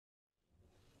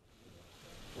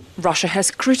Russia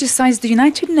has criticized the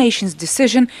United Nations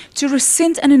decision to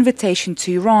rescind an invitation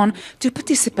to Iran to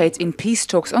participate in peace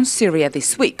talks on Syria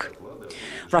this week.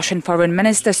 Russian Foreign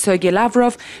Minister Sergei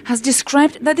Lavrov has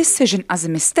described the decision as a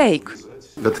mistake.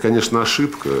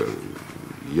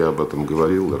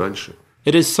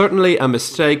 It is certainly a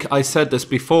mistake, I said this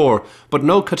before, but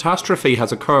no catastrophe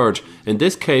has occurred. In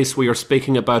this case, we are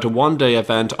speaking about a one-day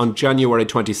event on January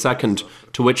 22nd,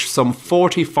 to which some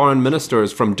 40 foreign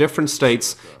ministers from different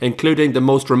states, including the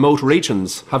most remote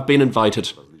regions, have been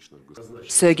invited.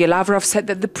 Sergei Lavrov said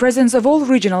that the presence of all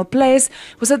regional players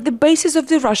was at the basis of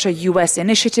the Russia-US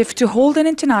initiative to hold an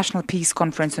international peace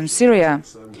conference on Syria.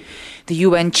 The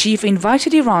UN chief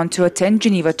invited Iran to attend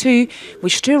Geneva II,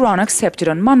 which Tehran accepted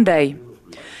on Monday.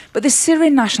 But the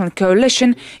Syrian National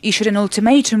Coalition issued an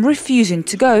ultimatum refusing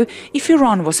to go if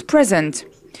Iran was present.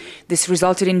 This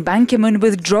resulted in Ban Ki-moon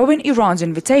withdrawing Iran's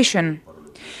invitation.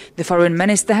 The foreign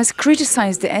minister has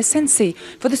criticized the SNC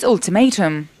for this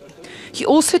ultimatum. He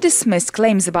also dismissed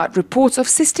claims about reports of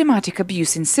systematic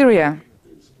abuse in Syria.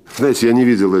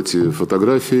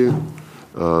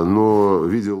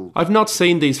 I've not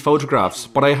seen these photographs,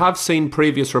 but I have seen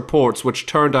previous reports which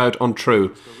turned out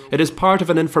untrue. It is part of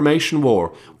an information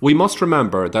war. We must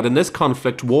remember that in this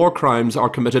conflict, war crimes are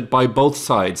committed by both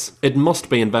sides. It must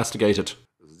be investigated.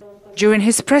 During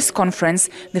his press conference,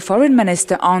 the foreign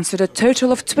minister answered a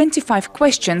total of 25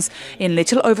 questions in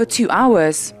little over 2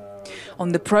 hours.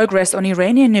 On the progress on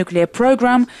Iranian nuclear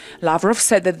program, Lavrov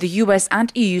said that the US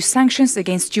and EU sanctions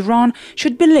against Iran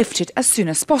should be lifted as soon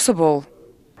as possible.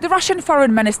 The Russian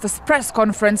foreign minister's press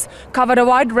conference covered a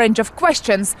wide range of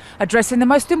questions addressing the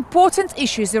most important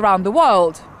issues around the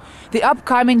world. The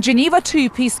upcoming Geneva II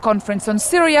peace conference on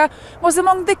Syria was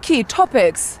among the key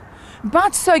topics.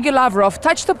 But Sergei Lavrov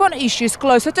touched upon issues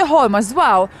closer to home as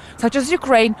well, such as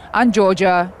Ukraine and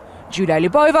Georgia. Julia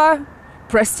Lyubova,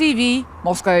 Press TV,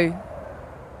 Moscow.